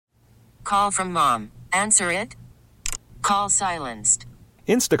call from mom. Answer it. Call silenced.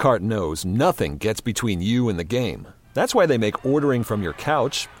 Instacart knows nothing gets between you and the game. That's why they make ordering from your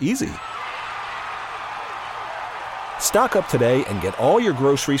couch easy. Stock up today and get all your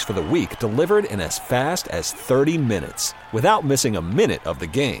groceries for the week delivered in as fast as 30 minutes without missing a minute of the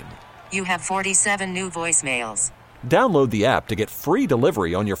game. You have 47 new voicemails. Download the app to get free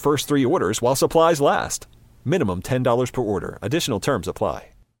delivery on your first 3 orders while supplies last. Minimum $10 per order. Additional terms apply.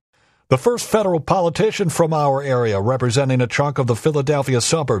 The first federal politician from our area representing a chunk of the Philadelphia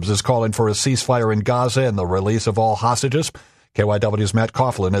suburbs is calling for a ceasefire in Gaza and the release of all hostages. KYW's Matt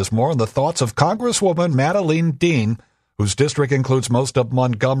Coughlin has more on the thoughts of Congresswoman Madeleine Dean, whose district includes most of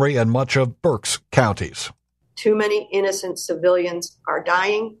Montgomery and much of Berks counties. Too many innocent civilians are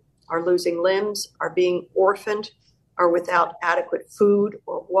dying, are losing limbs, are being orphaned, are without adequate food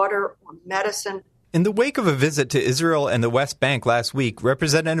or water or medicine. In the wake of a visit to Israel and the West Bank last week,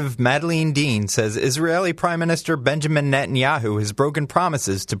 Representative Madeleine Dean says Israeli Prime Minister Benjamin Netanyahu has broken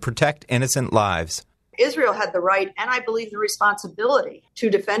promises to protect innocent lives. Israel had the right, and I believe the responsibility, to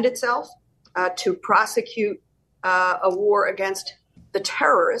defend itself, to prosecute a war against the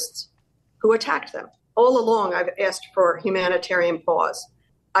terrorists who attacked them. All along, I've asked for humanitarian pause.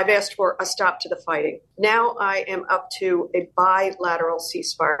 I've asked for a stop to the fighting. Now I am up to a bilateral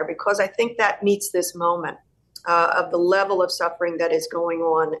ceasefire because I think that meets this moment of the level of suffering that is going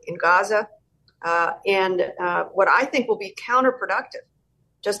on in Gaza and what I think will be counterproductive.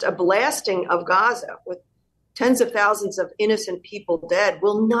 Just a blasting of Gaza with tens of thousands of innocent people dead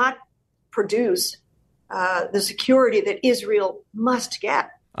will not produce the security that Israel must get.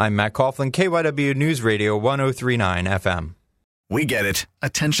 I'm Matt Coughlin, KYW News Radio 1039 FM. We get it.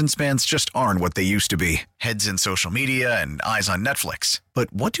 Attention spans just aren't what they used to be. Heads in social media and eyes on Netflix.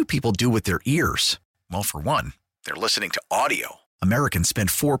 But what do people do with their ears? Well, for one, they're listening to audio. Americans spend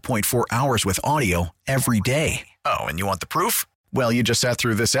 4.4 hours with audio every day. Oh, and you want the proof? Well, you just sat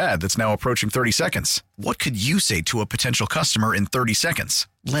through this ad that's now approaching 30 seconds. What could you say to a potential customer in 30 seconds?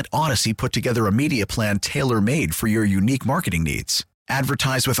 Let Odyssey put together a media plan tailor-made for your unique marketing needs.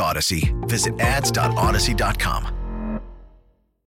 Advertise with Odyssey. Visit ads.odyssey.com.